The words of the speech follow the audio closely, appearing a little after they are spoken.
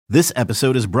This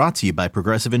episode is brought to you by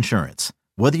Progressive Insurance.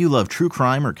 Whether you love true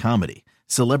crime or comedy,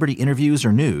 celebrity interviews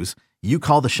or news, you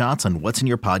call the shots on what's in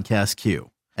your podcast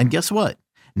queue. And guess what?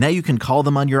 Now you can call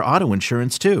them on your auto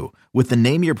insurance too with the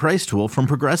Name Your Price tool from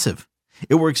Progressive.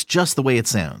 It works just the way it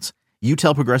sounds. You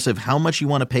tell Progressive how much you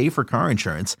want to pay for car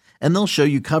insurance, and they'll show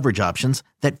you coverage options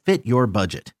that fit your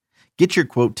budget. Get your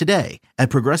quote today at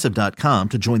Progressive.com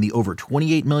to join the over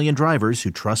 28 million drivers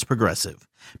who trust Progressive.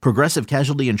 Progressive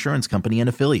Casualty Insurance Company and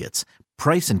Affiliates.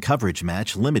 Price and coverage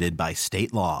match limited by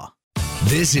state law.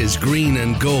 This is Green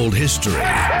and Gold history.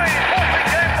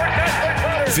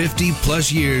 50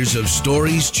 plus years of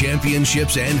stories,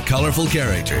 championships, and colorful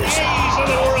characters. A's are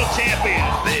the world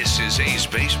champions. This is A's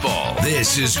baseball.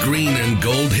 This is Green and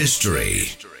Gold history.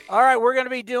 All right, we're going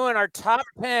to be doing our top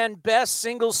 10 best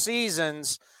single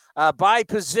seasons by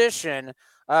position.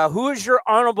 Who is your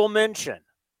honorable mention?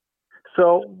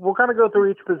 So we'll kind of go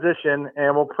through each position,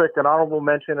 and we'll pick an honorable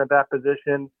mention at that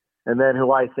position, and then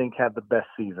who I think had the best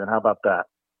season. How about that?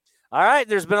 All right,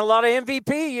 there's been a lot of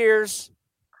MVP years.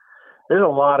 There's a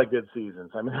lot of good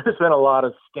seasons. I mean, there's been a lot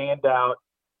of standout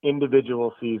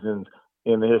individual seasons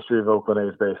in the history of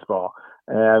Oakland A's baseball.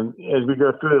 And as we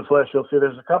go through this list, you'll see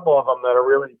there's a couple of them that are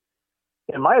really,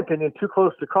 in my opinion, too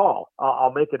close to call.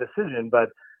 I'll make a decision, but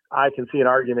I can see an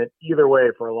argument either way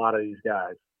for a lot of these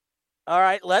guys. All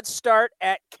right, let's start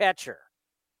at catcher.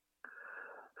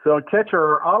 So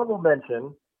catcher, honorable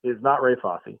mention is not Ray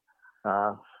Fosse.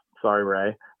 Sorry,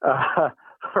 Ray.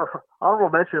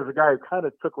 Honorable mention is a guy who kind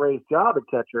of took Ray's job at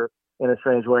catcher in a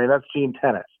strange way, and that's Gene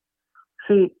Tenace.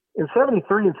 See, in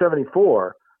 73 and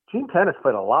 74, Gene Tenace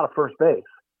played a lot of first base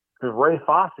because Ray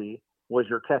Fosse was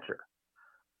your catcher.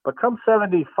 But come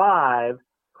 75,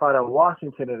 Clyde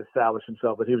Washington had established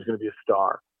himself that he was going to be a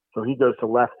star. So he goes to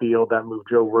left field. That moved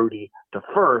Joe Rudy to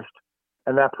first,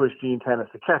 and that pushed Gene Tenace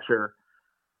to catcher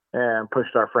and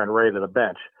pushed our friend Ray to the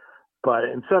bench. But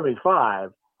in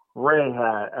 75,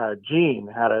 Gene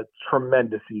had a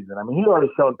tremendous season. I mean, he'd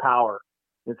already shown power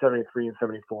in 73 and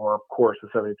 74, of course, the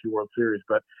 72 World Series.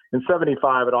 But in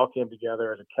 75, it all came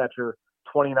together as a catcher,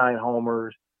 29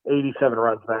 homers, 87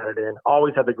 runs batted in,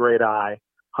 always had the great eye,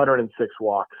 106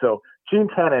 walks. So Gene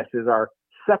Tenace is our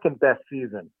second best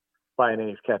season by an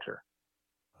A's catcher.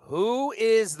 Who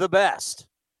is the best?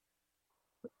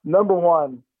 Number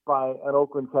one by an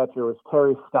Oakland catcher was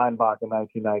Terry Steinbach in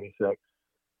 1996.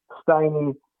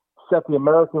 Steiny set the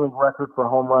American League record for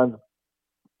home runs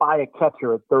by a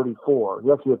catcher at 34.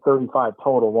 He actually had 35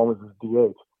 total. One was his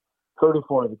DH.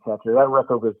 34 as a catcher. That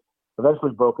record was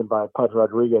eventually broken by Pudge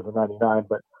Rodriguez in 99,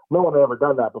 but no one had ever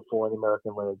done that before in the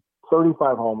American League.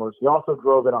 35 homers. He also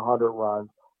drove in 100 runs.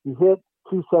 He hit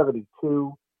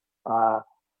 272.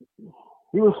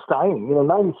 He was Steiny.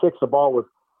 96, the ball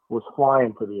was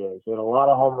flying for the A's. They had a lot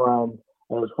of home runs,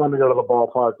 and it was fun to go to the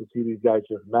ballpark to see these guys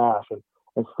just mash.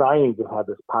 And Steiny just had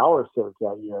this power surge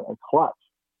that year and clutch.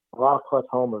 A lot of clutch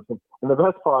homers. And the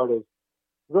best part is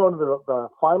going to the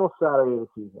final Saturday of the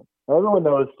season. Everyone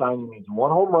knows Steiny needs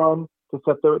one home run to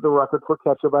set the record for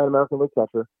catcher by an American League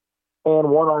catcher and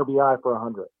one RBI for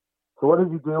 100. So what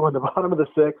does he do in the bottom of the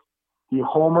sixth? He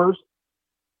homers,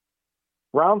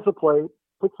 rounds the plate,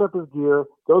 picks up his gear,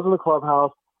 goes in the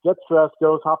clubhouse, gets dressed,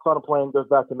 hops on a plane, goes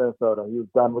back to Minnesota. He was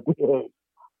done with the A's.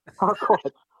 How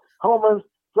clutch. Homers,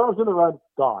 drives in the run,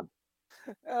 gone.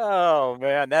 Oh,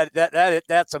 man,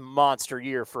 that's a monster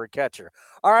year for a catcher.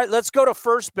 All right, let's go to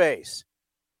first base.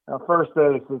 Now, first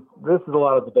base, this is a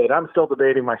lot of debate. I'm still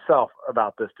debating myself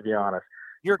about this, to be honest.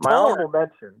 You're My torn. honorable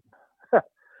mention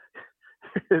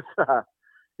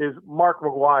is Mark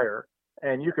McGwire,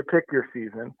 and you could pick your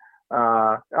season.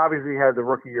 Obviously, he had the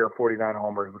rookie year of 49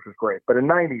 homers, which was great. But in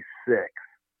 96,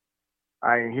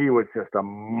 he was just a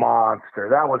monster.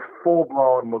 That was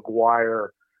full-blown McGwire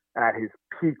at his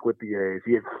peak with the A's.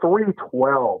 He had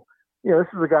 312. This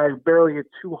is a guy who barely hit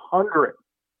 200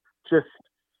 just,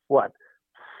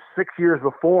 6 years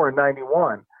before in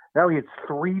 91. Now he hits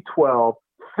 312,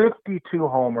 52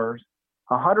 homers,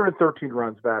 113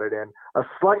 runs batted in, a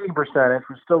slugging percentage,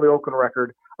 which is still the Oakland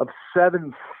record, of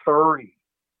 730.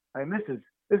 I mean,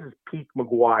 this is peak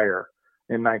McGwire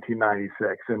in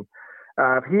 1996. And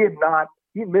if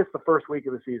he missed the first week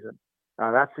of the season.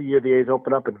 That's the year the A's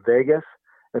opened up in Vegas.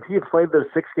 If he had played those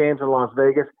 6 games in Las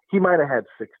Vegas, he might have had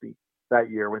 60 that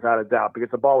year without a doubt, because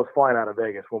the ball was flying out of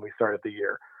Vegas when we started the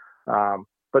year.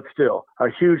 But still, a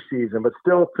huge season, but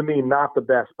still, to me, not the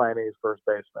best by an A's first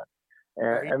baseman.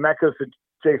 And that goes to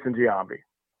Jason Giambi.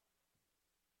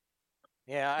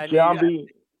 Yeah, Giambi.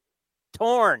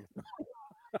 Torn.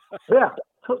 Yeah,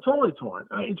 totally torn.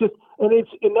 Now it's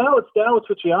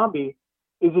with Giambi.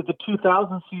 Is it the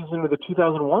 2000 season or the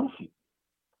 2001 season?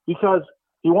 Because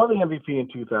He won the MVP in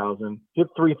 2000, hit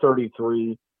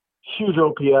 333, huge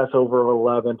OPS over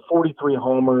 11, 43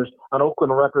 homers, an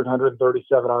Oakland record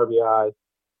 137 RBIs.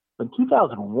 In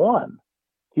 2001,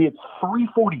 he hit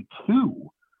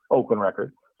 342, Oakland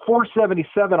record,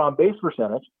 477 on base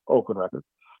percentage, Oakland record.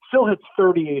 Still hits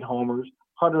 38 homers,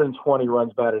 120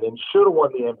 runs batted in. Should have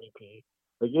won the MVP.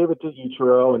 They gave it to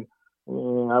Ichiro, and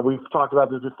we've talked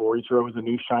about this before. Ichiro was a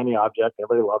new shiny object.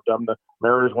 Everybody loved him. The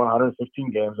Mariners won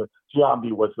 115 games, and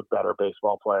Giambi was the better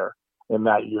baseball player in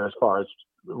that year as far as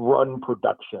run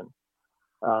production.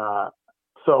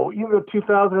 So either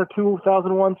 2000 or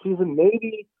 2001 season,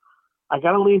 maybe I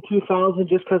got to lean 2000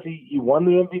 just because he won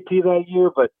the MVP that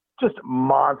year, but just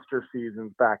monster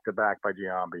seasons back-to-back by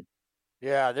Giambi.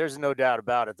 Yeah, there's no doubt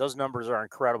about it. Those numbers are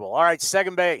incredible. All right,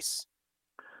 second base.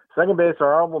 Second base,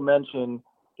 our honorable mention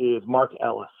is Mark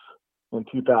Ellis in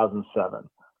 2007.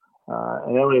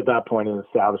 And only at that point he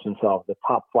established himself as the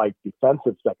top-flight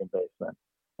defensive second baseman.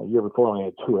 A year before, only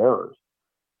had 2 errors.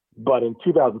 But in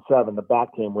 2007, the bat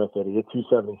came with it. He hit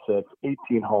 276,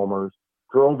 18 homers,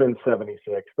 drove in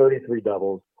 76, 33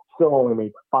 doubles, still only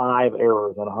made 5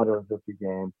 errors on 150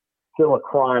 games. Still a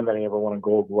crime that he ever won a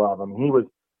Gold Glove. I mean,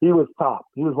 he was top.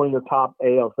 He was one of your top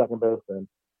AL second basemen,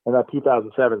 and that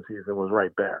 2007 season was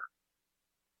right there.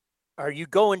 Are you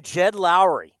going Jed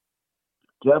Lowrie?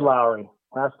 Jed Lowrie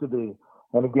has to be.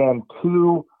 And again,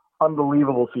 2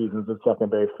 unbelievable seasons at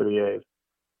second base for the A's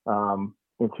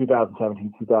in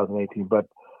 2017, 2018. But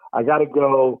I got to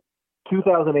go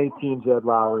 2018 Jed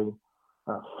Lowrie,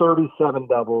 37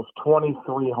 doubles,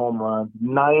 23 home runs,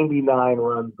 99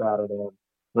 runs batted in,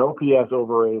 an OPS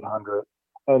over 800,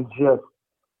 and just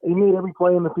he made every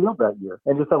play in the field that year,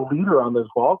 and just a leader on this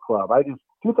ball club.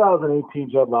 2018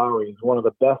 Jed Lowrie is one of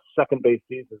the best second base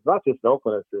seasons, not just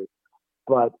Oakland history,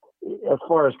 but as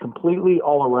far as completely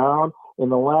all around in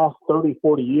the last 30,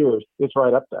 40 years, it's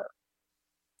right up there.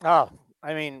 Oh,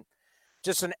 I mean,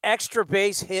 just an extra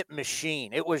base hit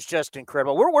machine. It was just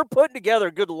incredible. We're putting together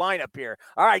a good lineup here.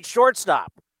 All right,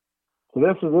 shortstop. So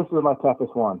this is my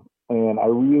toughest one, and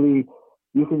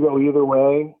you could go either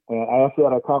way. And I actually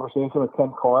had a conversation with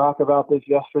Ken Korak about this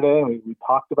yesterday, and we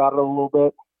talked about it a little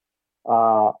bit.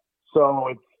 So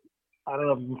it's, I don't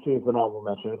know if you can see it's an honorable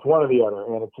mention. It's one or the other,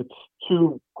 and it's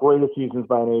 2 greatest seasons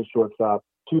by an A's shortstop.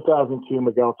 2002,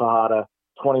 Miguel Tejada.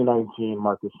 2019,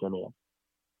 Marcus Semien.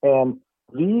 And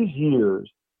these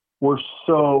years were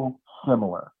so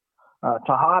similar.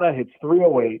 Tejada hits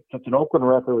 308. That's an Oakland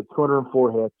record with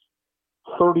 204 hits,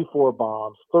 34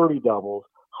 bombs, 30 doubles,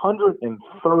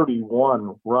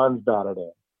 131 runs batted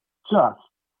in. Just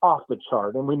off the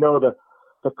chart. And we know the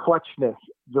clutchness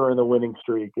during the winning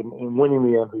streak and winning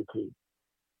the MVP.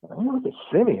 And you look at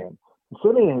Semien.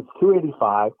 Semien hits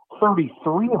 285,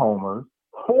 33 homers,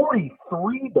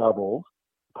 43 doubles,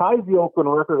 ties the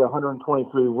Oakland record at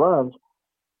 123 runs,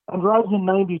 and drives in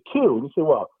 92. And you say,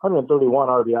 well, 131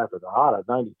 RBI for Tejada,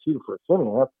 92 for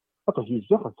Semien. That's a huge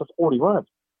difference. That's 40 runs.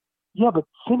 Yeah, but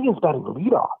Simeon's batting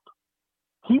leadoff.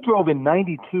 He drove in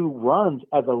 92 runs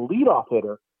as a leadoff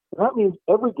hitter. And that means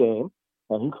every game,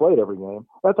 and he played every game,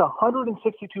 that's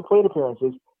 162 plate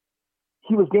appearances.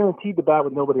 He was guaranteed to bat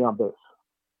with nobody on base.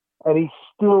 And he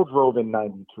still drove in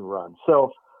 92 runs.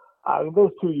 So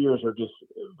those 2 years are just,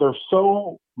 they're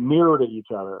so mirror to each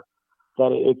other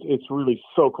that it's really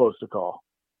so close to call.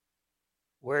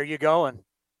 Where are you going?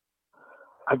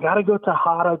 I got to go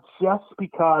Tejada just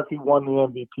because he won the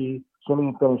MVP.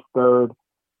 Semien finished third.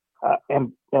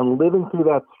 And living through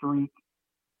that streak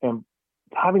and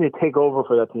having to take over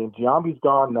for that team. Giambi's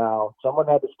gone now. Someone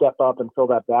had to step up and fill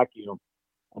that vacuum.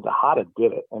 And Tejada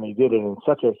did it. And he did it in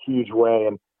such a huge way.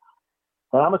 And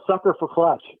I'm a sucker for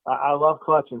clutch. I love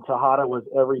clutch, and Tejada was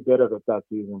every bit of it that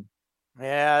season.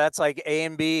 Yeah, that's like A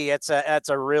and B. That's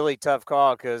a really tough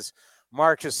call because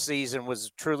Marcus' season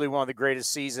was truly one of the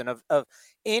greatest season of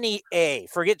any A.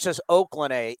 Forget just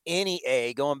Oakland A, any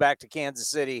A, going back to Kansas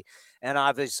City and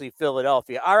obviously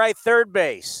Philadelphia. All right, third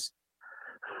base.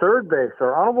 Third base,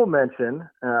 our honorable mention,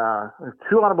 2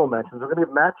 honorable mentions. We're going to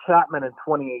give Matt Chapman in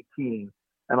 2018,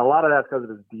 and a lot of that's because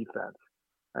of his defense.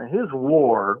 His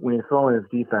WAR, when he's throwing his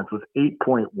defense, was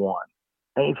 8.1.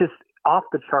 And he just off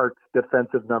the charts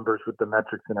defensive numbers with the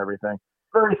metrics and everything.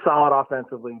 Very solid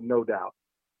offensively, no doubt.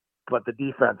 But the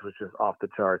defense was just off the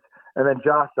charts. And then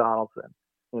Josh Donaldson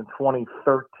in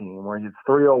 2013, where he hits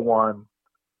 301,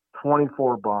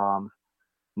 24 bombs,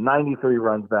 93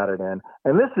 runs batted in.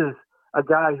 And this is a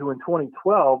guy who in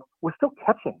 2012 was still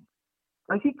catching.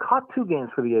 Like he caught 2 games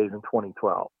for the A's in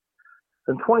 2012.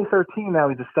 In 2013, now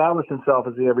he's established himself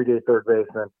as the everyday third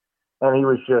baseman, and he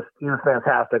was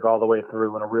fantastic all the way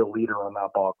through and a real leader on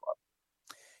that ball club.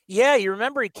 Yeah, you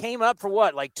remember he came up for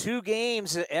what, like 2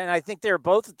 games, and I think they were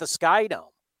both at the Sky Dome.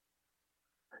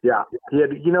 Yeah, he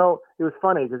had. You know, it was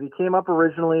funny because he came up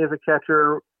originally as a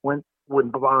catcher when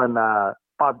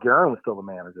Bob Guerin was still the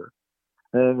manager,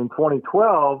 and in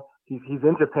 2012 he's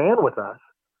in Japan with us,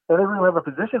 and they didn't have a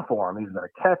position for him. He's not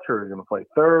a catcher. He's going to play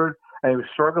third, and he was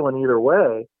struggling either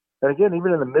way. And again,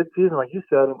 even in the midseason, like you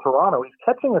said, in Toronto, he's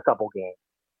catching a couple games.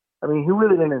 I mean, he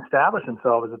really didn't establish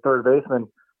himself as a third baseman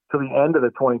till the end of the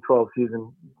 2012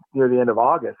 season, near the end of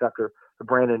August after the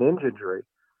Brandon Inge injury.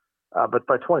 But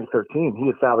by 2013, he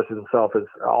establishes himself as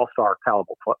an all-star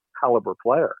caliber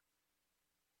player.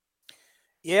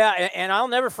 Yeah, and I'll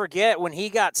never forget when he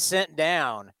got sent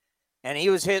down and he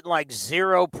was hitting like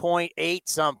 0.8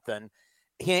 something,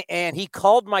 and he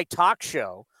called my talk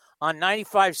show on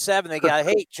 95.7. They got,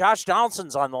 hey, Josh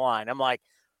Donaldson's on the line. I'm like,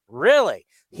 really?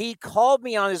 He called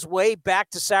me on his way back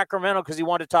to Sacramento because he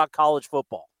wanted to talk college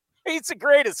football. He's the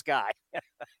greatest guy.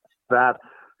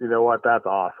 You know what? That's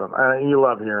awesome. You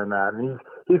love hearing that. And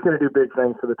he's going to do big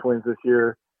things for the Twins this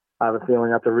year. I have a feeling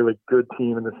that's a really good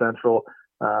team in the Central.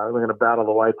 They're going to battle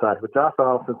the White Sox. But Josh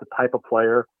Donaldson's the type of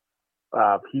player.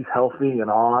 He's healthy and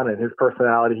on, and his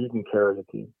personality, he can carry the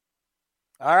team.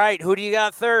 All right. Who do you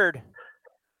got third?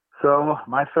 So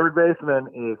my third baseman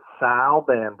is Sal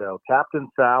Bando, Captain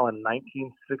Sal in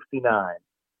 1969.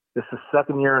 This is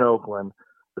second year in Oakland,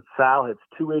 but Sal hits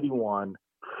 .281,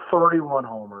 31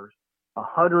 homers,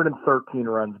 113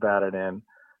 runs batted in,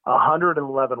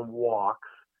 111 walks,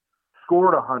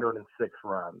 scored 106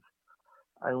 runs.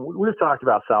 And we've talked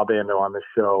about Sal Bando on this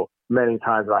show many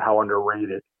times about how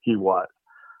underrated he was.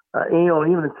 And,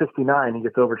 even in 69, he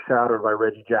gets overshadowed by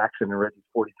Reggie Jackson and Reggie's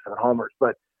 47 homers.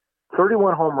 But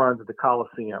 31 home runs at the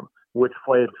Coliseum, which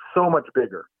played so much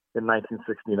bigger in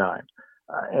 1969.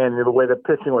 And the way the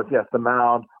pitching was, yes, the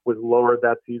mound was lowered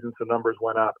that season, so numbers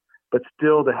went up. But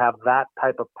still to have that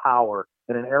type of power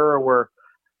in an era where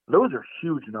those are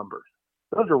huge numbers.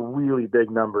 Those are really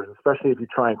big numbers, especially if you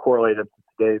try and correlate them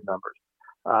to today's numbers.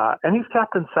 And he's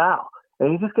Captain Sal,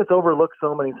 and he just gets overlooked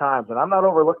so many times. And I'm not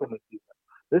overlooking this season.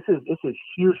 This is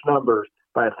huge numbers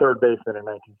by a third baseman in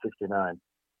 1969.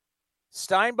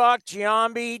 Steinbach,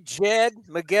 Giambi, Jed,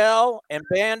 Miguel, and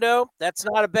Bando. That's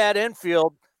not a bad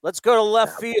infield. Let's go to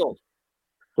left field.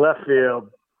 Left field.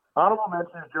 Honorable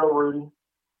mention is Joe Rudi.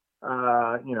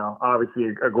 Obviously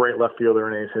a great left fielder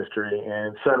in A's history.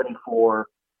 And 74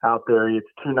 out there, he hits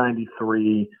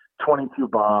 .293, 22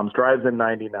 bombs, drives in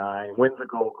 99, wins a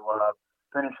Gold Glove,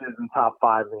 finishes in top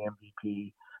 5 in the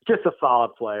MVP. Just a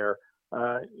solid player.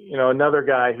 Another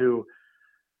guy who,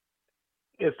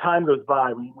 as time goes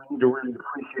by, we need to really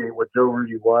appreciate what Joe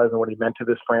Rudi was and what he meant to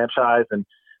this franchise. And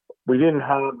we didn't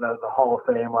have the Hall of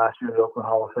Fame last year, the Oakland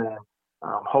Hall of Fame.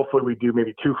 Hopefully we do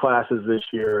maybe 2 classes this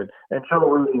year. And Joe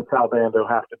Rudi and Sal Bando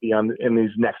have to be in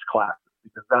these next classes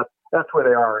because that's where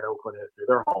they are in Oakland history.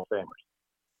 They're Hall of Famers.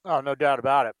 Oh, no doubt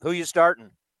about it. Who you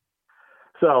starting?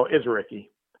 So it's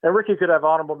Ricky. And Ricky could have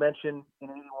honorable mention in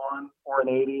 81 or in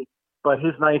 80, but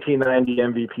his 1990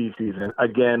 MVP season,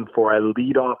 again, for a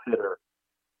leadoff hitter,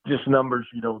 just numbers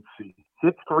you don't see.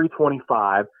 Hits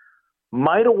 .325,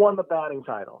 might have won the batting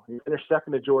title. He finished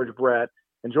second to George Brett,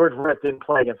 and George Brett didn't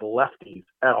play against lefties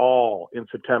at all in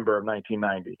September of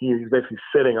 1990. He was basically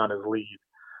sitting on his lead.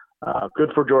 Good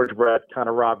for George Brett, kind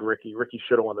of robbed Ricky. Ricky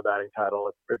should have won the batting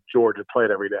title if George had played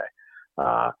every day.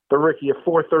 But Ricky, a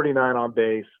 .439 on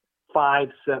base, .577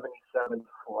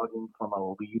 slugging from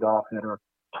a leadoff hitter,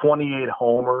 28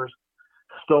 homers,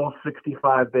 stole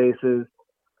 65 bases,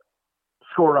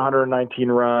 scored 119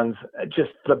 runs, just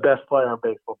the best player in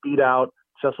baseball. Beat out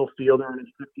Cecil Fielder in his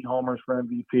 50 homers for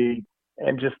MVP,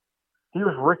 and just he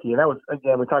was Ricky. And that was,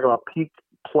 again, we talk about peak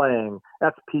playing.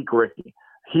 That's peak Ricky.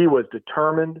 He was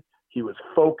determined. He was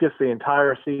focused the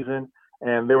entire season,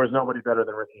 and there was nobody better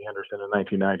than Ricky Henderson in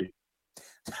 1990.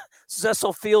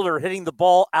 Cecil Fielder hitting the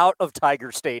ball out of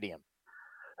Tiger Stadium.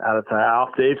 Out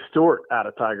Dave Stewart out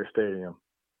of Tiger Stadium.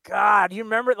 God, you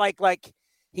remember like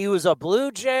he was a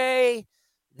Blue Jay,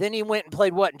 then he went and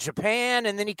played in Japan,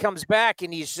 and then he comes back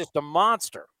and he's just a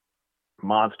monster.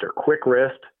 Monster. Quick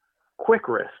wrist.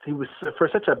 He was, for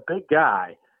such a big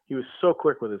guy, he was so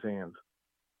quick with his hands.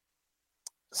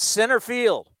 Center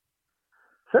field.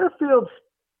 Center field's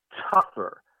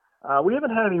tougher. We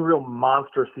haven't had any real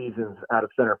monster seasons out of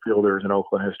center fielders in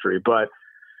Oakland history, but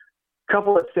a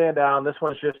couple that stand out. This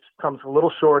one just comes a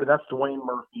little short, and that's Dwayne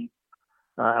Murphy.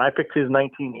 And I picked his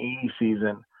 1980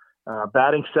 season,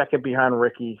 batting second behind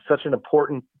Ricky, such an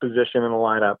important position in the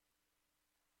lineup.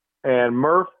 And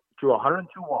Murph drew 102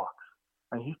 walks,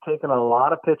 and he's taken a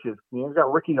lot of pitches. He's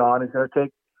got Ricky on. He's going to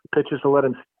take pitches to let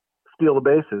him steal the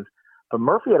bases. But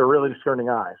Murphy had a really discerning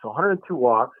eye. So 102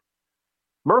 walks.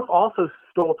 Murph also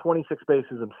stole 26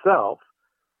 bases himself.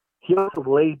 He also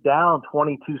laid down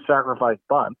 22 sacrifice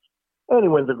bunts, and he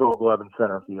wins a Gold Glove in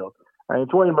center field. I mean,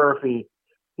 Dwayne Murphy,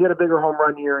 he had a bigger home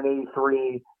run year in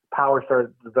 '83. Power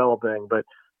started developing,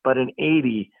 but in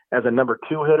 '80, as a number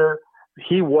 2 hitter,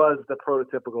 he was the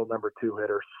prototypical number 2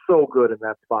 hitter. So good in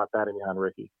that spot, batting behind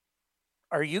Rickey.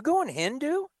 Are you going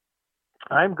Hindu?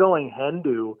 I'm going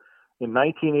Hindu in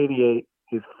 1988,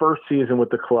 his first season with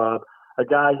the club. A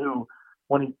guy who,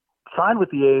 when he signed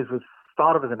with the A's, was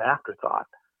thought of as an afterthought.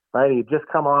 Right? He had just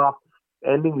come off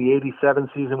ending the '87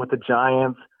 season with the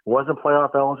Giants. Wasn't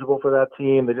playoff eligible for that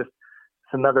team. It's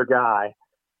another guy.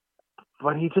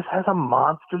 But he just has a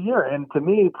monster year. And to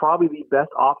me, probably the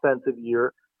best offensive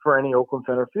year for any Oakland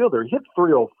center fielder. He hit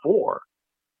 .304,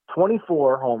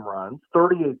 24 home runs,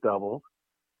 38 doubles,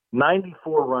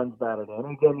 94 runs batted in.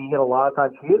 And again, he hit a lot of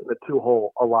times. He hit in the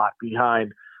 2-hole a lot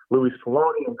behind Luis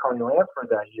Filoni and Carney Lansford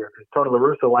that year because Tony La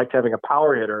Russa liked having a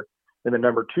power hitter in the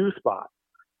number 2 spot.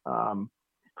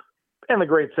 And the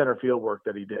great center field work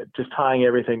that he did, just tying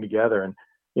everything together. And,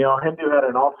 Hindu had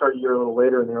an all-star year a little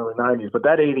later in the early 90s, but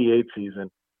that '88 season,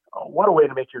 what a way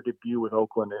to make your debut with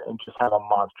Oakland and just have a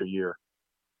monster year.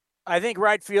 I think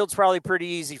right field's probably pretty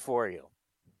easy for you.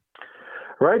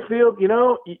 Right field, you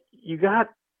got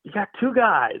 2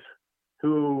 guys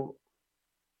who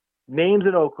names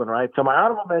in Oakland, right? So my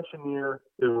honorable mention here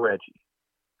is Reggie.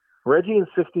 Reggie in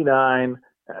 '69,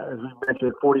 as we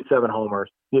mentioned, 47 homers.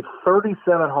 He had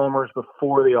 37 homers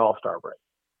before the All-Star break.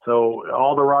 So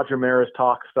all the Roger Maris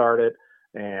talk started,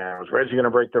 and was Reggie going to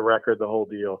break the record, the whole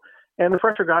deal. And the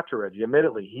pressure got to Reggie.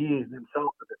 Admittedly, he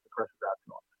himself said the pressure got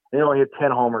to him. He only hit 10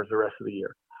 homers the rest of the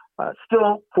year.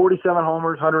 Still, 47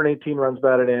 homers, 118 runs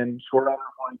batted in, scored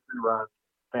 123 runs.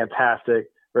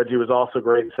 Fantastic. Reggie was also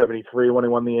great in '73 when he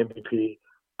won the MVP.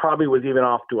 Probably was even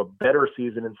off to a better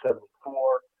season in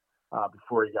 '74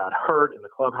 before he got hurt in the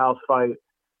clubhouse fight.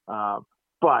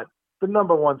 But the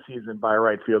number 1 season by a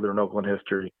right fielder in Oakland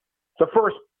history. The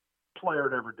first player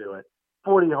to ever do it.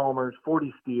 40 homers,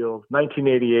 40 steals,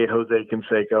 1988 Jose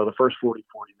Canseco, the first 40-40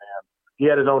 man. He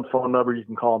had his own phone number. You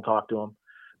can call and talk to him.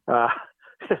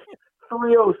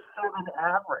 307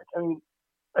 average. I mean,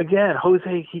 again,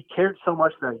 Jose, he cared so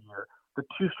much that year. The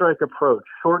 2-strike approach,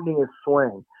 shortening his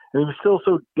swing. And he was still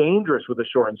so dangerous with a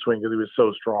shortened swing because he was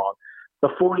so strong. The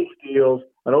 40 steals,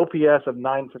 an OPS of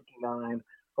 .959,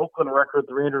 Oakland record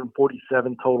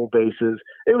 347 total bases.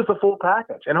 It was the full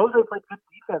package. And Jose played good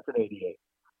defense in '88.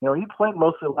 He played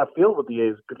mostly left field with the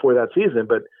A's before that season,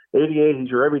 but '88, he's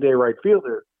your everyday right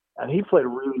fielder, and he played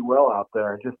really well out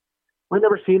there. And we've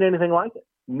never seen anything like it.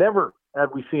 Never had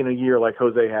we seen a year like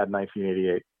Jose had in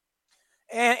 1988.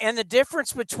 And the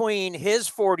difference between his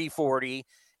 40-40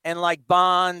 and like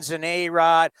Bonds and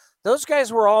A-Rod, those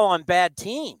guys were all on bad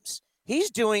teams.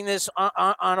 He's doing this on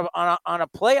a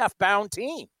playoff-bound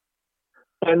team.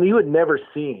 And you had never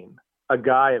seen a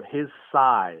guy of his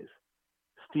size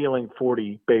stealing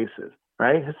 40 bases,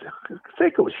 right?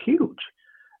 Canseco was huge.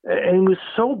 And he was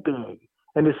so big.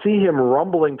 And to see him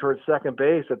rumbling towards second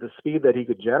base at the speed that he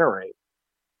could generate.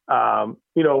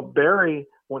 Barry,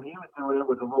 when he was doing it,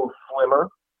 was a little slimmer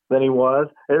than he was.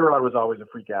 A-Rod was always a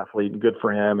freak athlete, and good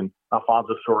for him, and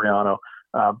Alfonso Soriano.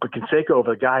 But Canseco,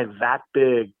 a guy that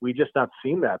big, we just not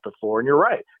seen that before. And you're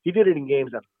right. He did it in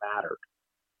games that mattered.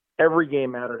 Every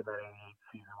game mattered in that '88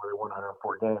 season where they won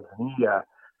 104 games. And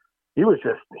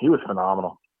he was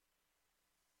phenomenal.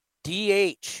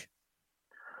 DH.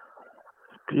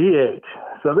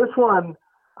 So this one,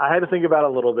 I had to think about a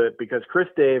little bit because Chris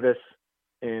Davis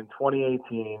in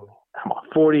 2018,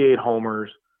 48 homers,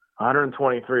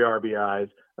 123 RBIs.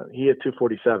 He had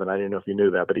 247. I didn't know if you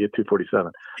knew that, but he had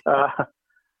 247.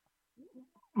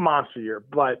 Monster year.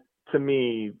 But to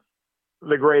me,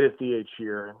 the greatest DH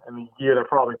year, and the year that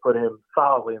probably put him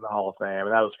solidly in the Hall of Fame,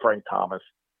 and that was Frank Thomas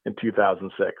in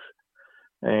 2006.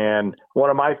 And one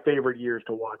of my favorite years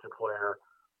to watch a player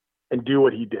and do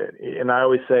what he did. And I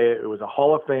always say it was a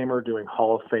Hall of Famer doing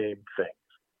Hall of Fame things.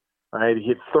 Right? He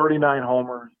hit 39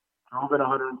 homers, drove in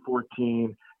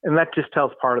 114, and that just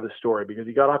tells part of the story because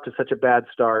he got off to such a bad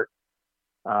start.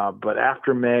 But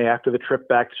after May, after the trip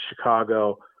back to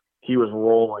Chicago, he was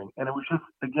rolling. And it was just,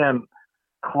 again,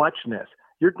 clutchness.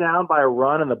 You're down by a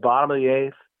run in the bottom of the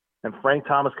eighth, and Frank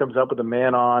Thomas comes up with a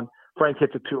man on. Frank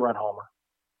hits a 2-run homer.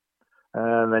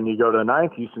 And then you go to the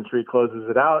ninth, Houston Street closes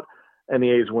it out, and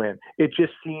the A's win. It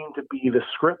just seemed to be the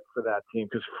script for that team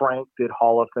because Frank did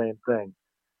Hall of Fame things.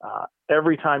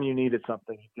 Every time you needed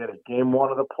something, he did it. Game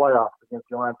 1 of the playoffs against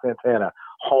Yohan Santana,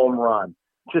 home run.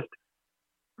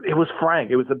 It was Frank.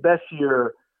 It was the best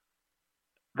year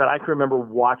that I can remember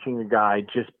watching a guy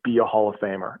just be a Hall of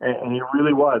Famer, and he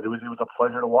really was. It was a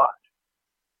pleasure to watch.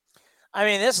 I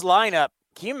mean, this lineup.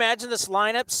 Can you imagine this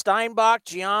lineup? Steinbach,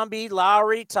 Giambi,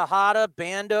 Lowry, Tejada,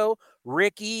 Bando,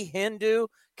 Ricky, Hindu,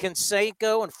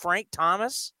 Canseco, and Frank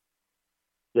Thomas.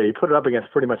 Yeah, you put it up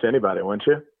against pretty much anybody, wouldn't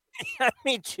you?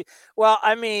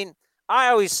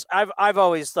 I've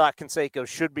always thought Canseco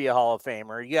should be a Hall of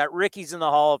Famer. You got Ricky's in the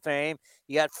Hall of Fame.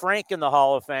 You got Frank in the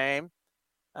Hall of Fame.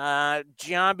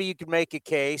 Giambi, you could make a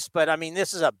case, but I mean,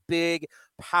 this is a big,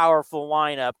 powerful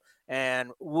lineup,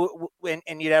 and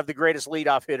you'd have the greatest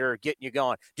leadoff hitter getting you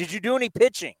going. Did you do any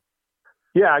pitching?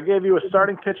 Yeah, I gave you a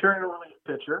starting pitcher and a relief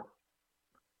pitcher.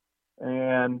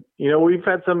 And, we've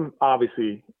had some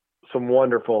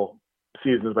wonderful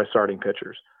seasons by starting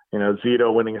pitchers.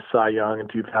 Zito winning a Cy Young in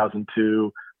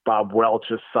 2002, Bob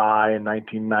Welch a Cy in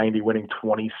 1990, winning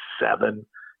 27,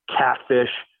 Catfish,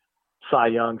 Cy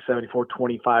Young, 74,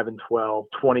 25 and 12,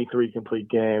 23 complete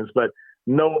games, but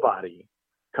nobody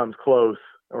comes close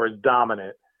or as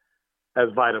dominant as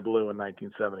Vida Blue in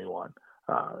 1971.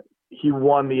 He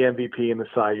won the MVP in the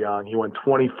Cy Young. He went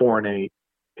 24-8.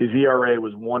 His ERA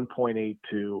was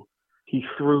 1.82. He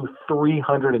threw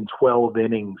 312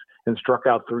 innings and struck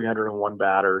out 301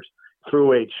 batters,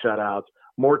 threw 8 shutouts.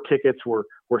 More tickets were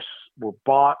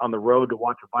bought on the road to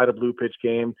watch a Vida Blue pitch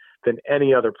game than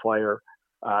any other player.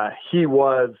 He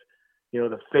was,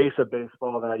 the face of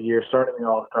baseball that year, starting the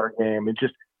All-Star game, and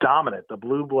just dominant. The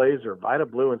Blue Blazer, Vida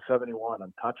Blue in 71,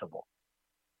 untouchable.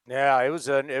 Yeah, he was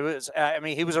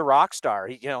a rock star.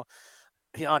 He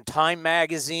on Time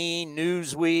Magazine,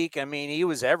 Newsweek. I mean, he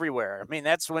was everywhere. I mean,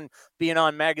 that's when being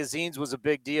on magazines was a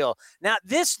big deal. Now,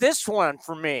 this one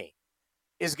for me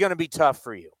is going to be tough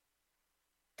for you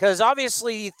because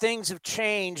obviously things have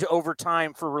changed over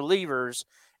time for relievers,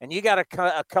 and you got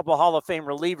a couple Hall of Fame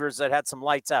relievers that had some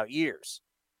lights out years.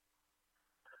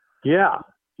 Yeah,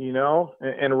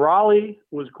 and Raleigh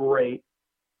was great,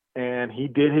 and he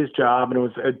did his job, and it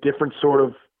was a different sort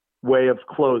of way of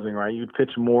closing, right? You'd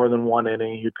pitch more than one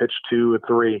inning, you'd pitch 2 or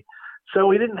 3. So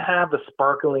he didn't have the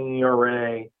sparkling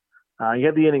ERA. He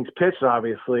had the innings pitched,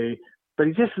 obviously, but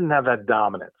he just didn't have that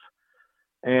dominance.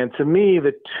 And to me,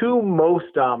 the 2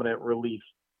 most dominant relief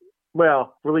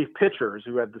pitchers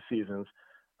who had the seasons,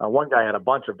 one guy had a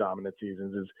bunch of dominant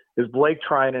seasons, is Blake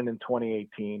Treinen in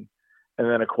 2018, and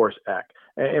then, of course, Eck.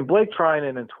 And Blake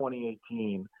Treinen in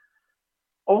 2018,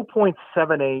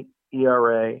 0.78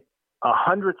 ERA,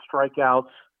 100 strikeouts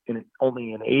in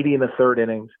only in 80 in the third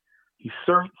innings. He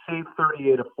saved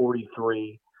 38 of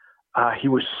 43. He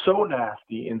was so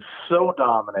nasty and so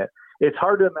dominant. It's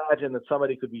hard to imagine that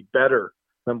somebody could be better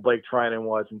than Blake Treinen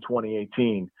was in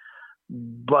 2018.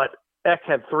 But Eck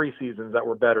had 3 seasons that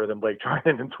were better than Blake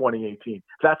Treinen in 2018.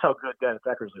 That's how good Dennis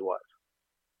Eckersley was.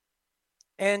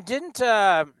 And didn't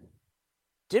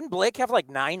Blake have like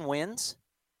 9 wins?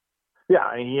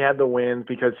 Yeah, and he had the wins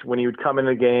because when he would come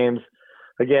into games,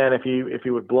 again, if he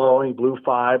would blow, he blew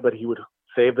 5, but he would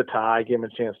save the tie, give him a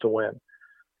chance to win.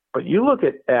 But you look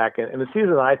at Eck, and the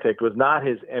season I picked was not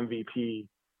his MVP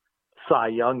Cy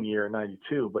Young year in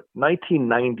 92, but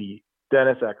 1990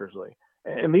 Dennis Eckersley.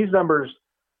 And these numbers,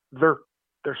 they're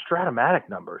stratomatic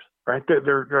numbers, right?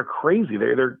 They're crazy.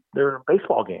 They're a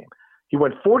baseball game. He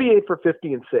went 48 for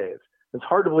 50 in saves. It's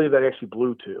hard to believe that he actually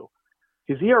blew 2.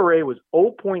 His ERA was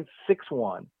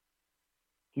 0.61.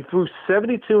 He threw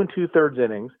 72 and 2/3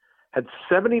 innings, had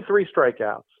 73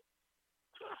 strikeouts,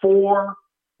 4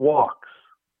 walks,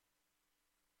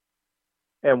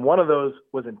 and one of those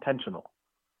was intentional.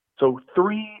 So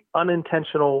 3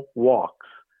 unintentional walks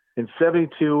in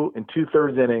 72 and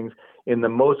 2/3 innings in the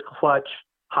most clutch,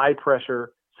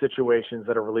 high-pressure situations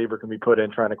that a reliever can be put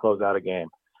in trying to close out a game.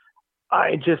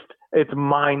 It's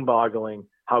mind-boggling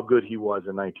how good he was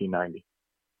in 1990.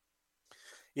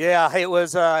 Yeah, it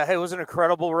was an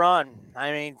incredible run.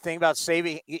 I mean, think about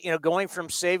going from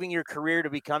saving your career to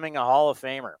becoming a Hall of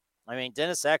Famer. I mean,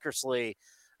 Dennis Eckersley,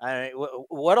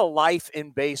 what a life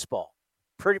in baseball.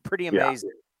 Pretty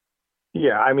amazing.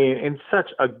 Yeah, I mean, and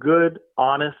such a good,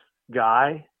 honest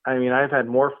guy. I mean, I've had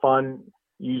more fun.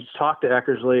 You talk to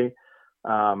Eckersley,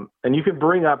 and you can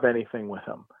bring up anything with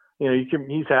him.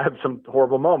 He's had some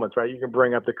horrible moments, right? You can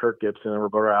bring up the Kirk Gibson and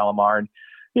Roberto Alomar, and,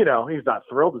 he's not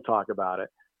thrilled to talk about it.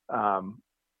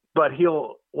 But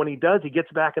when he does, he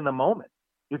gets back in the moment.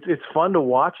 It's fun to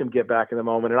watch him get back in the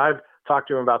moment. And I've talked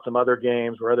to him about some other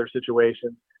games or other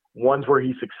situations, ones where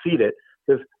he succeeded,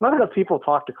 because not enough people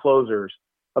talk to closers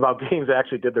about games that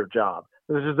actually did their job.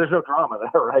 There's no drama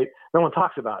there, right? No one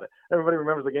talks about it. Everybody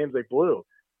remembers the games they blew.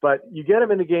 But you get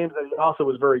him into games that he also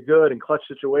was very good in clutch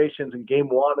situations in Game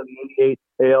 1 of the '88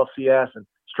 ALCS and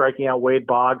striking out Wade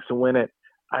Boggs to win it.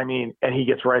 I mean, and he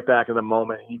gets right back in the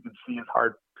moment. You can see his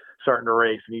heart starting to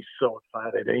race, and he's so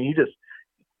excited. And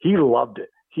he loved it.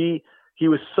 He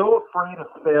was so afraid of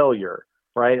failure,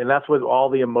 right? And that's with all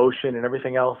the emotion and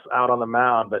everything else out on the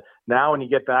mound. But now when you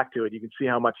get back to it, you can see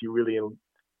how much he really,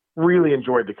 really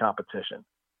enjoyed the competition.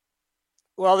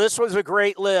 Well, this was a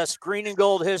great list. Green and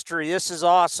gold history. This is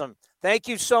awesome. Thank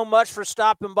you so much for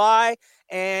stopping by,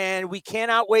 and we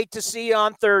cannot wait to see you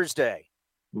on Thursday.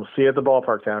 We'll see you at the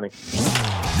ballpark, Tony.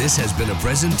 This has been a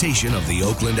presentation of the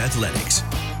Oakland Athletics.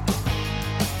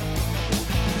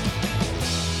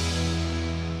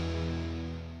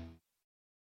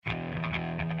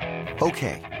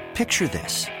 Okay, picture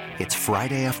this. It's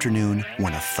Friday afternoon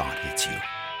when a thought hits you.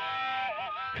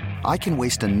 I can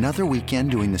waste another weekend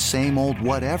doing the same old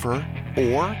whatever,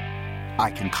 or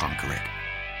I can conquer it.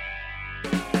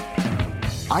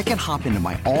 I can hop into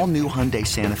my all-new Hyundai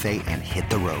Santa Fe and hit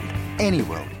the road. Any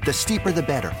road. The steeper, the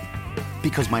better.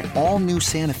 Because my all-new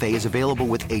Santa Fe is available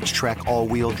with H-Track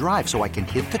all-wheel drive, so I can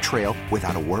hit the trail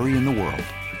without a worry in the world.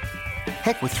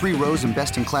 Heck, with 3 rows and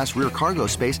best-in-class rear cargo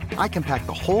space, I can pack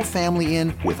the whole family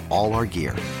in with all our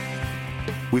gear.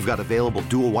 We've got available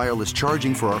dual wireless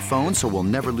charging for our phones, so we'll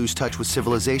never lose touch with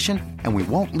civilization, and we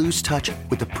won't lose touch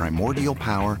with the primordial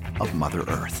power of Mother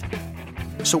Earth.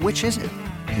 So which is it?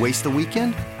 Waste the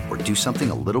weekend or do something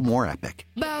a little more epic?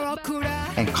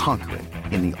 And conquer it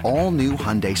in the all-new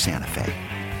Hyundai Santa Fe.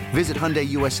 Visit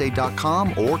HyundaiUSA.com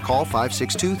or call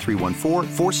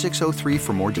 562-314-4603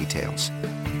 for more details.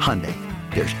 Hyundai,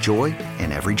 there's joy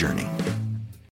in every journey.